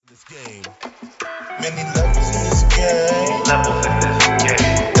game. Many levels in this game. Levels in this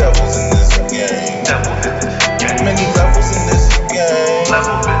game. Devils in this game. Devils in this game. Many levels in this game.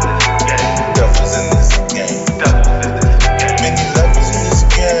 Levels in this game. Devils in this game. Devils in this game. Many levels in this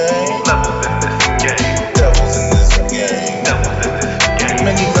game. Levels in this game. Devils in this game. Devils in this game.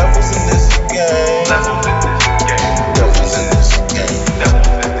 Many levels in this game. Levels in this game. Devils in this game.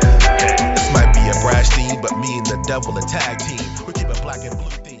 Devils in this game. This might be a brash theme, but me and the devil a tag team. We keep a black and blue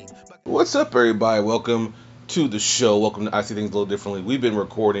theme. What's up, everybody? Welcome to the show. Welcome to I See Things a Little Differently. We've been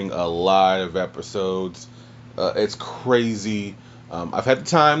recording a lot of episodes. It's crazy. I've had the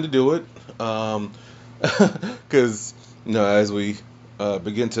time to do it because, as we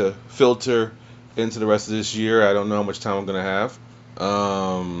begin to filter into the rest of this year, I don't know how much time I'm going to have.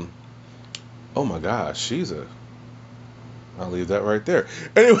 Oh my gosh, I'll leave that right there.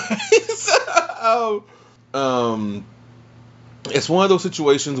 Anyways, it's one of those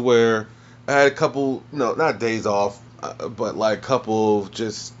situations where I had a couple, not days off, but like a couple of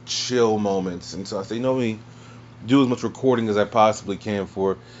just chill moments. And so I say, me, do as much recording as I possibly can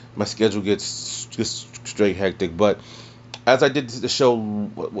for my schedule gets just straight hectic. But as I did the show,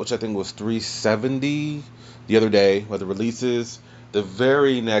 which I think was 370 the other day, where the releases, the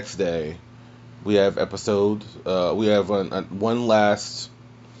very next day, we have we have one last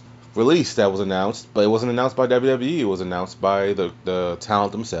release that was announced, but it wasn't announced by WWE. It was announced by the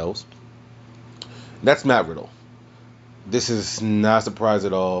talent themselves. That's Matt Riddle. This is not a surprise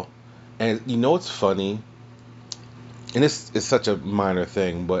at all. And what's funny? And this is such a minor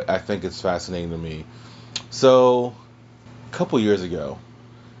thing, but I think it's fascinating to me. So, a couple years ago,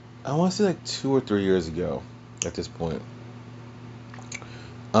 I want to say like 2 or 3 years ago at this point,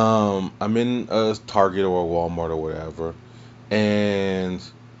 I'm in a Target or a Walmart or whatever, and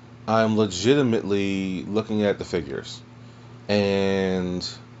I'm legitimately looking at the figures, and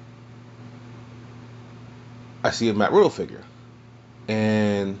I see a Matt Riddle figure,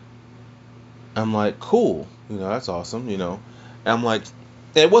 and I'm like, cool, that's awesome, and I'm like,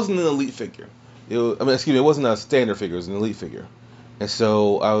 it wasn't an elite figure. It wasn't a standard figure, it was an elite figure. And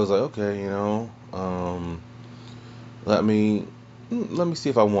so I was like, okay, let me see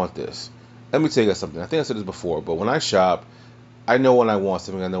if I want this. Let me tell you guys something. I think I said this before, but when I shop, I know when I want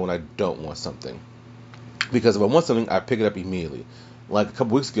something, I know when I don't want something. Because if I want something, I pick it up immediately. Like a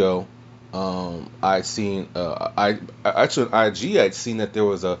couple weeks ago, I'd seen, actually on IG, I'd seen that there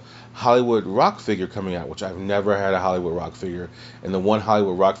was a Hollywood Rock figure coming out, which I've never had a Hollywood Rock figure. And the one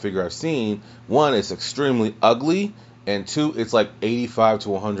Hollywood Rock figure I've seen, one, it's extremely ugly, and two, it's like $85 to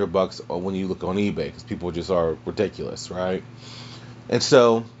 $100 when you look on eBay, because people just are ridiculous, right? And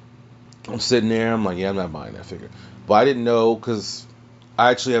so I'm sitting there, I'm like, yeah, I'm not buying that figure. But I didn't know, because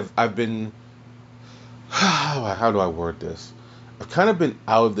I've been, how do I word this? I've kind of been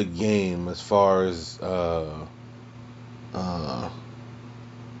out of the game as far as the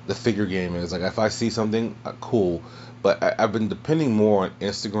figure game is. Like, if I see something, cool. But I've been depending more on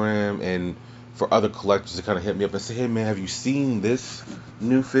Instagram and for other collectors to kind of hit me up and say, hey, man, have you seen this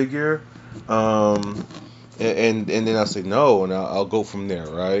new figure? And then I'll say no, and I'll go from there,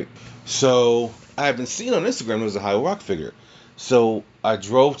 right? So I have been seeing on Instagram there's a Hollywood Rock figure. So I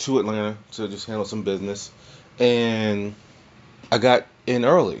drove to Atlanta to just handle some business, and I got in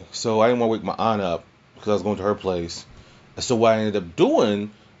early, so I didn't want to wake my aunt up because I was going to her place. And so what I ended up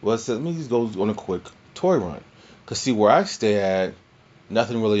doing was, let me just go on a quick toy run. Because see, where I stay at,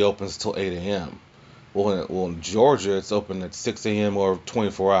 nothing really opens until 8 a.m. Well, in Georgia, it's open at 6 a.m. or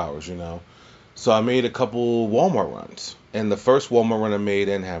 24 hours, So I made a couple Walmart runs. And the first Walmart run I made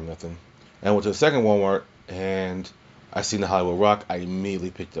didn't have nothing. And I went to the second Walmart, and I seen the Hollywood Rock. I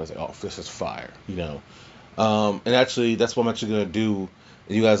immediately picked it. I was like, oh, this is fire, And actually, that's what I'm actually going to do.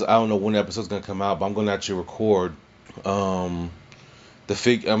 And you guys, I don't know when the episode's going to come out, but I'm going to actually record I'm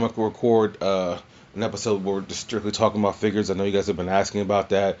going to record an episode where we're just strictly talking about figures. I know you guys have been asking about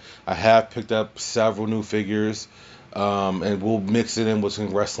that. I have picked up several new figures, and we'll mix it in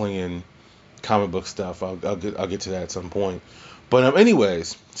between wrestling and comic book stuff. I'll get to that at some point. But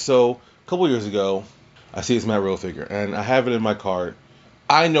anyways, so a couple years ago, I see this Matt Riddle figure, and I have it in my cart.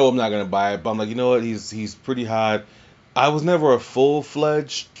 I know I'm not going to buy it, but I'm like, you know what, he's pretty hot. I was never a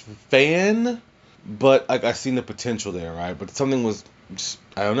full-fledged fan, but like I seen the potential there, right? But something was just,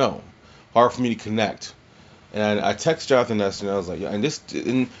 I don't know, hard for me to connect. And I text Jonathan Nestor, and I was like, yeah, and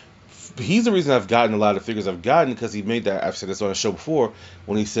he's the reason I've gotten a lot of figures I've gotten, because he made that, I've said this on the show before,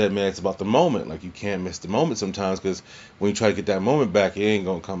 when he said, man, it's about the moment. Like, you can't miss the moment sometimes, because when you try to get that moment back, it ain't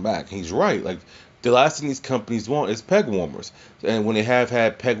going to come back. And he's right. Like, the last thing these companies want is peg warmers. And when they have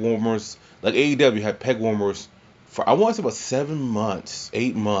had peg warmers, like AEW had peg warmers for I want to say about 7 months,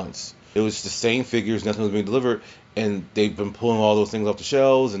 8 months. It was the same figures, nothing was being delivered, and they've been pulling all those things off the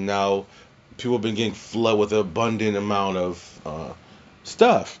shelves, and now people have been getting flooded with an abundant amount of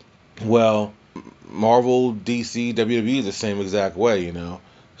stuff. Well, Marvel, DC, WWE is the same exact way, you know.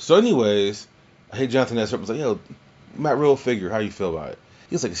 So, anyways, hey, Jonathan S. was like, yo, Matt Riddle figure, how you feel about it?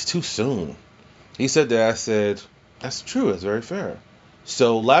 He was like, it's too soon. He said that. I said, that's true. That's very fair.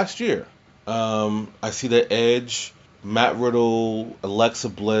 So last year, I see the Edge, Matt Riddle, Alexa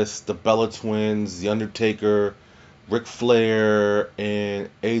Bliss, the Bella Twins, The Undertaker, Ric Flair, and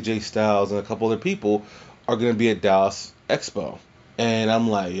AJ Styles, and a couple other people are going to be at Dallas Expo. And I'm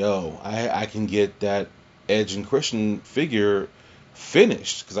like, yo, I can get that Edge and Christian figure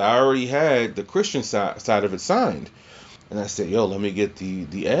finished because I already had the Christian side of it signed. And I said, yo, let me get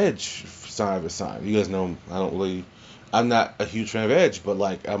the Edge side of it signed. You guys know I'm not a huge fan of Edge, but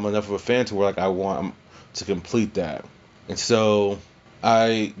like I'm enough of a fan to where like I want to complete that. And so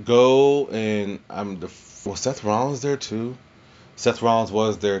I go and was Seth Rollins there too? Seth Rollins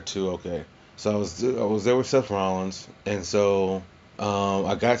was there too. Okay, so I was there with Seth Rollins, and so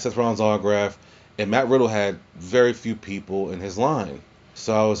I got Seth Rollins' autograph, and Matt Riddle had very few people in his line.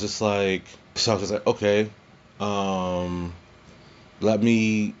 So I was just like, okay, let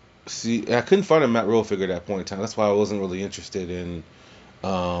me see. I couldn't find a Matt Riddle figure at that point in time. That's why I wasn't really interested in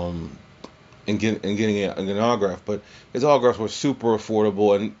getting an autograph. But his autographs were super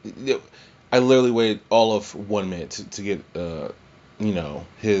affordable, and I literally waited all of 1 minute to get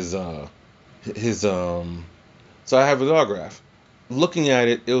his so I have his autograph. Looking at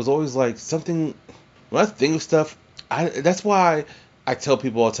it, it was always like something. When I think of stuff, that's why I tell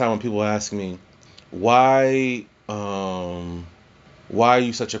people all the time when people ask me why are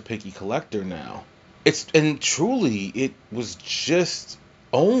you such a picky collector now? And truly it was just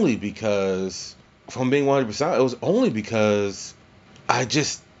only because, if I'm being 100%, it was only because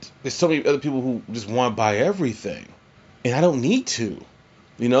there's so many other people who just want to buy everything, and I don't need to.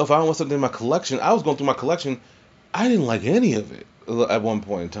 You know, if I don't want something in my collection, I was going through my collection, I didn't like any of it at one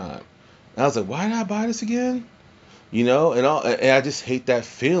point in time. And I was like, why did I buy this again? You know, and I just hate that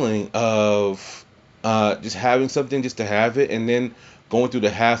feeling of just having something just to have it, and then going through the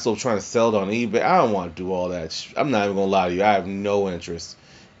hassle of trying to sell it on eBay. I don't want to do all that. I'm not even going to lie to you. I have no interest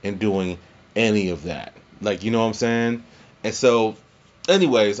in doing any of that. Like, you know what I'm saying? And so,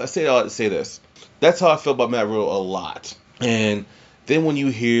 anyways, I say all that to say this. That's how I feel about Matt Riddle a lot. And then when you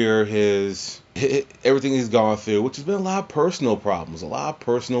hear everything he's gone through, which has been a lot of personal problems, a lot of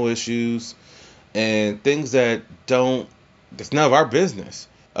personal issues, and things that's none of our business.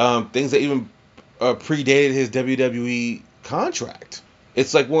 Things that even predated his WWE contract.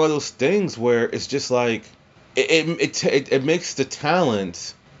 It's like one of those things where it's just like it makes the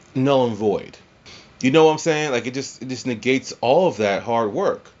talent null and void. You know what I'm saying? Like it just negates all of that hard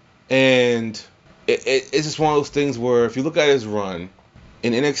work. And it's just one of those things where if you look at his run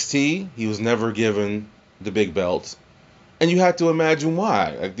in NXT, he was never given the big belts, and you have to imagine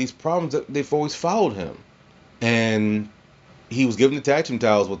why. Like these problems that they've always followed him, and he was given the tag team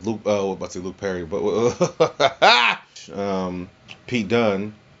titles with Luke Perry, but Pete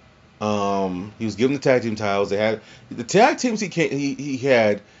Dunne. He was given the tag team titles. They had the tag teams he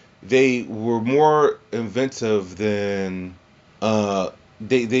had. They were more inventive than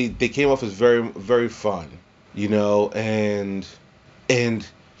they came off as very, very fun, you know, and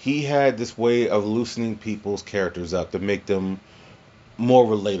he had this way of loosening people's characters up to make them more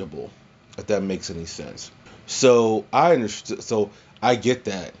relatable, if that makes any sense. So I understood. So I get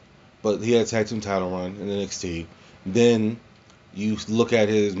that, but he had a tag team title run in NXT. Then you look at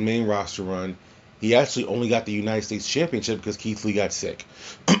his main roster run. He actually only got the United States Championship because Keith Lee got sick.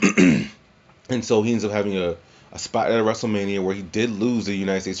 And so he ends up having a spot at WrestleMania where he did lose the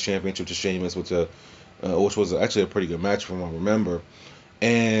United States Championship to Sheamus, which was actually a pretty good match from what I remember.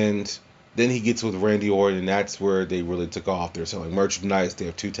 And then he gets with Randy Orton, and that's where they really took off. They're selling merchandise. They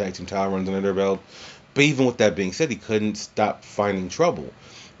have 2 tag team title runs under their belt. But even with that being said, he couldn't stop finding trouble.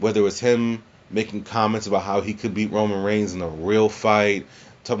 Whether it was him making comments about how he could beat Roman Reigns in a real fight,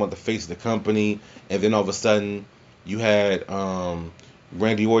 talking about the face of the company, and then all of a sudden you had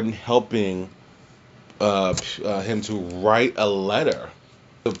Randy Orton helping him to write a letter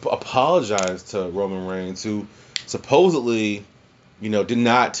to apologize to Roman Reigns, who supposedly, did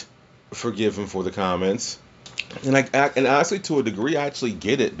not forgive him for the comments. And and honestly, to a degree, I actually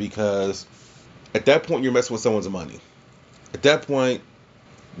get it, because at that point you're messing with someone's money. At that point,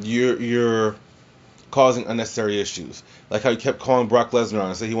 you're causing unnecessary issues. Like how he kept calling Brock Lesnar on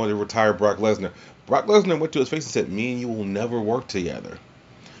and said he wanted to retire Brock Lesnar. Brock Lesnar went to his face and said, "Me and you will never work together."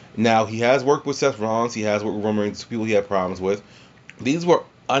 Now, he has worked with Seth Rollins. He has worked with Roman Reigns, people he had problems with. These were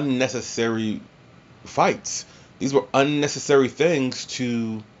unnecessary fights. These were unnecessary things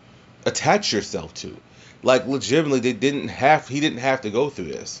to attach yourself to. Like, legitimately, he didn't have to go through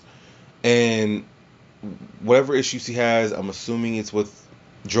this. And whatever issues he has, I'm assuming it's with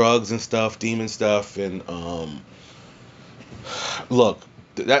drugs and stuff, demon stuff, and look,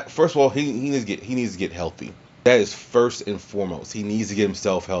 that first of all, he needs to get healthy. That is first and foremost. He needs to get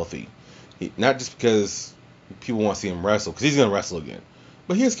himself healthy. Not just because people want to see him wrestle, because he's gonna wrestle again,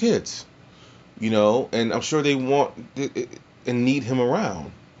 but he has kids, and I'm sure they want and need him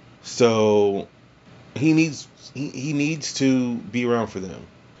around. So he needs to be around for them.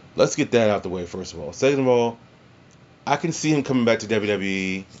 Let's get that out the way first of all. Second of all, I can see him coming back to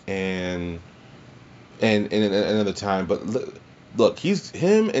WWE and another time. But look,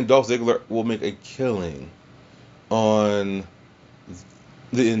 him and Dolph Ziggler will make a killing on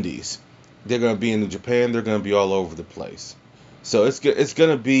the Indies. They're gonna be in Japan. They're gonna be all over the place. So it's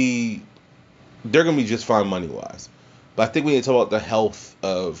gonna be, they're gonna be just fine money wise. But I think we need to talk about the health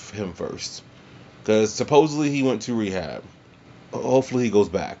of him first, because supposedly he went to rehab. Hopefully he goes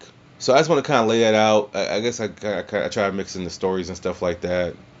back. So I just want to kind of lay that out. I guess I try to mix in the stories and stuff like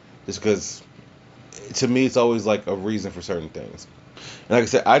that, just because to me it's always like a reason for certain things. And like I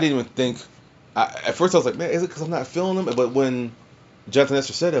said, I didn't even think. At first I was like, man, is it because I'm not feeling him? But when Jonathan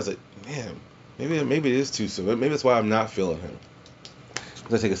Esther said it, I was like, man, maybe it is too soon. Maybe that's why I'm not feeling him.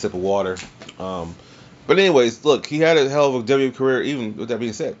 Let's take a sip of water. But anyways, look, he had a hell of a WWE career. Even with that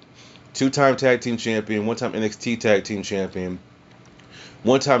being said, 2-time tag team champion, 1-time NXT tag team champion,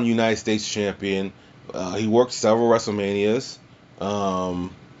 1-time United States champion. He worked several WrestleManias,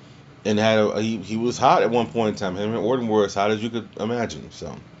 and he was hot at one point in time. Him and Orton were as hot as you could imagine.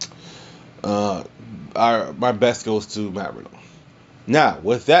 So, my best goes to Matt Riddle. Now,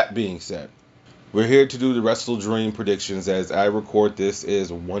 with that being said, we're here to do the Wrestle Dream predictions. As I record, this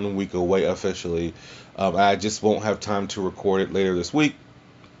is 1 week away officially. I just won't have time to record it later this week,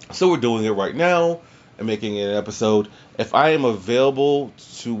 so we're doing it right now and making it an episode. If I am available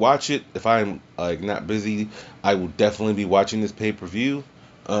to watch it, if I'm not busy, I will definitely be watching this pay-per-view.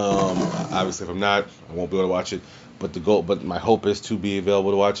 Obviously, if I'm not, I won't be able to watch it. But my hope is to be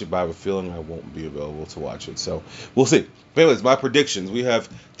available to watch it. But I have a feeling I won't be available to watch it, so we'll see. But anyways, my predictions: we have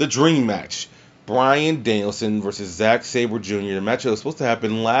the Dream match. Bryan Danielson versus Zack Sabre Jr. The match that was supposed to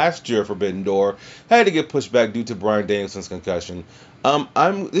happen last year at Forbidden Door had to get pushed back due to Bryan Danielson's concussion.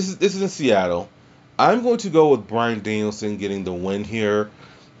 This is in Seattle. I'm going to go with Bryan Danielson getting the win here.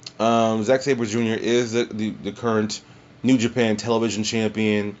 Zack Sabre Jr. is the current New Japan Television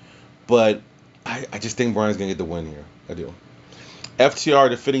Champion, but I just think Bryan's going to get the win here. I do.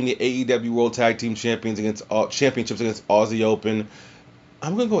 FTR defending the AEW World Tag Team Championships against Aussie Open.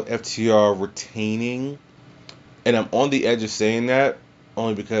 I'm going to go with FTR retaining, and I'm on the edge of saying that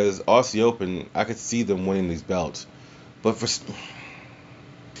only because Aussie Open, I could see them winning these belts. But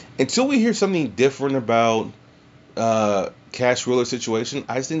until we hear something different about Cash Ruler's situation,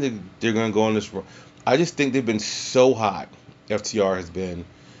 I just think that they're going to go on this. I just think they've been so hot, FTR has been,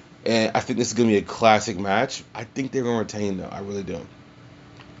 and I think this is going to be a classic match. I think they're going to retain, though. I really do.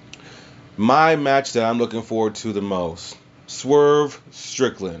 My match that I'm looking forward to the most: Swerve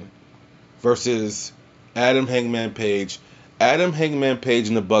Strickland versus Adam Hangman Page. Adam Hangman Page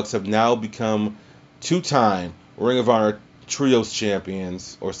and the Bucks have now become 2-time Ring of Honor Trios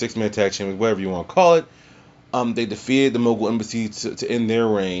champions, or 6-man tag champions, whatever you want to call it. They defeated the Mogul Embassy to end their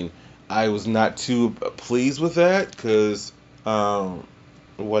reign. I was not too pleased with that because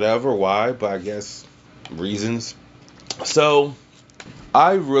why, but I guess reasons. So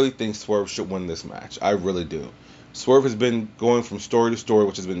I really think Swerve should win this match. I really do. Swerve has been going from story to story,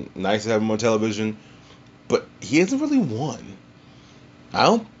 which has been nice to have him on television, but he hasn't really won. I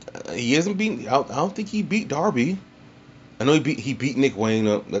don't think he beat Darby. I know he beat Nick Wayne.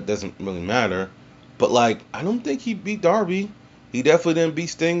 That doesn't really matter, but I don't think he beat Darby. He definitely didn't beat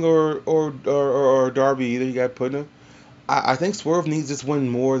Sting or Darby either. He got put in. I think Swerve needs this win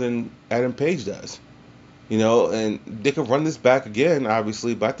more than Adam Page does. And they could run this back again,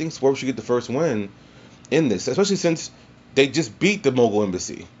 obviously, but I think Swerve should get the first win in this, especially since they just beat the Mogul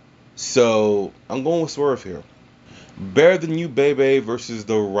Embassy. So I'm going with Swerve here. Better Than You Baby versus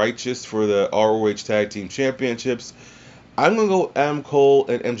The Righteous for the ROH Tag Team Championships. I'm going to go with Adam Cole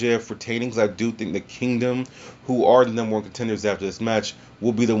and MJF retaining, because I do think the Kingdom, who are the number one contenders after this match,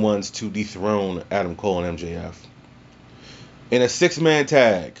 will be the ones to dethrone Adam Cole and MJF. In a 6-man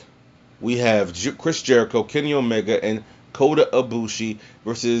tag, we have Chris Jericho, Kenny Omega, and Kota Ibushi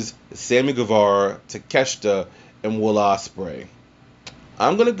versus Sammy Guevara, Takeshita, and Will Ospreay.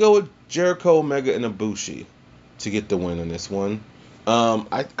 I'm gonna go with Jericho, Omega, and Ibushi to get the win on this one.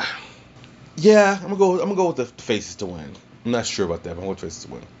 I yeah, I'm gonna go with the faces to win. I'm not sure about that, but I'm going with faces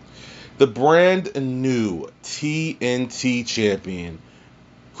to win. The brand new TNT champion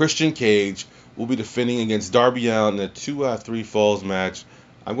Christian Cage will be defending against Darby Allin in a 2 out of 3 falls match.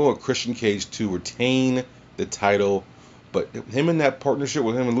 I'm going with Christian Cage to retain the title, but him in that partnership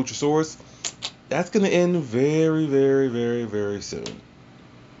with him and Luchasaurus, that's going to end very, very, very, very soon.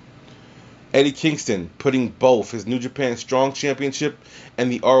 Eddie Kingston putting both his New Japan Strong Championship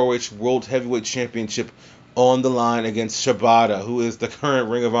and the ROH World Heavyweight Championship on the line against Shibata, who is the current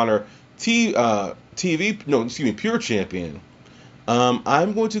Ring of Honor Pure Champion.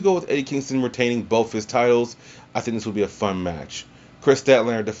 I'm going to go with Eddie Kingston retaining both his titles. I think this will be a fun match. Chris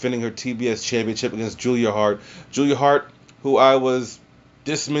Statlander defending her TBS Championship against Julia Hart. Julia Hart, who I was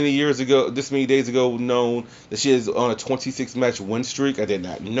this many days ago known that she is on a 26 match win streak. I did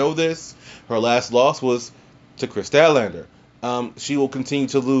not know this. Her last loss was to Chris Statlander. She will continue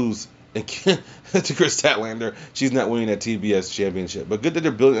to lose to Chris Statlander. She's not winning that TBS Championship. But good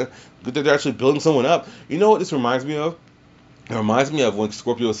that they're actually building someone up. You know what this reminds me of? It reminds me of when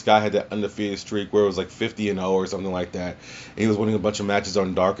Scorpio Sky had that undefeated streak where it was like 50-0 or something like that. And he was winning a bunch of matches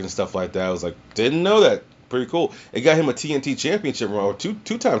on Dark and stuff like that. I was like, didn't know that. Pretty cool. It got him a TNT championship run, or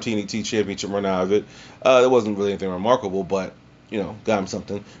two-time TNT championship run out of it. It wasn't really anything remarkable, but, got him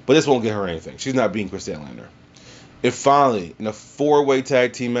something. But this won't get her anything. She's not beating Chris Statlander. If finally, in a 4-way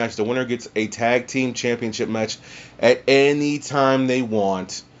tag team match, the winner gets a tag team championship match at any time they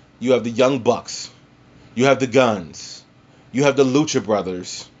want. You have the Young Bucks. You have the Guns. You have the Lucha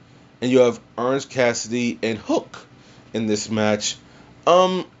Brothers. And you have Orange Cassidy and Hook in this match.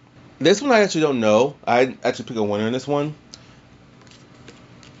 This one I actually don't know. I actually pick a winner in this one.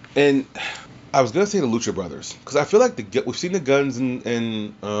 And I was going to say the Lucha Brothers. Because I feel like we've seen the Guns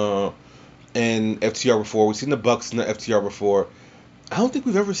in FTR before. We've seen the Bucks in the FTR before. I don't think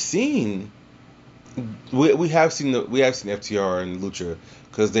we've ever seen... We have seen FTR and Lucha.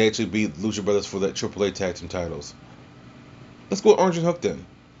 Because they actually beat Lucha Brothers for the AAA tag team titles. Let's go with Orange and Hook then.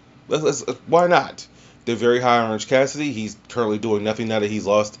 Why not? They're very high on Orange Cassidy. He's currently doing nothing now that he's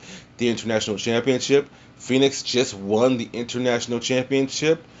lost the International Championship. Phoenix just won the International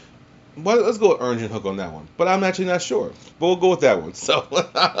Championship. Let's go with Orange and Hook on that one. But I'm actually not sure. But we'll go with that one. So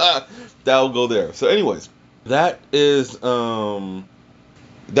that'll go there. So anyways, that is my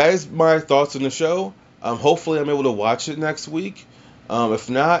thoughts on the show. Hopefully I'm able to watch it next week. If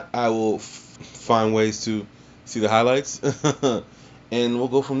not, I will find ways to see the highlights. And we'll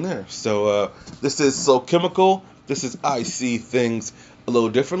go from there. So this is So Chemical. This is I See Things a Little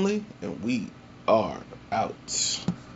Differently. And we are out.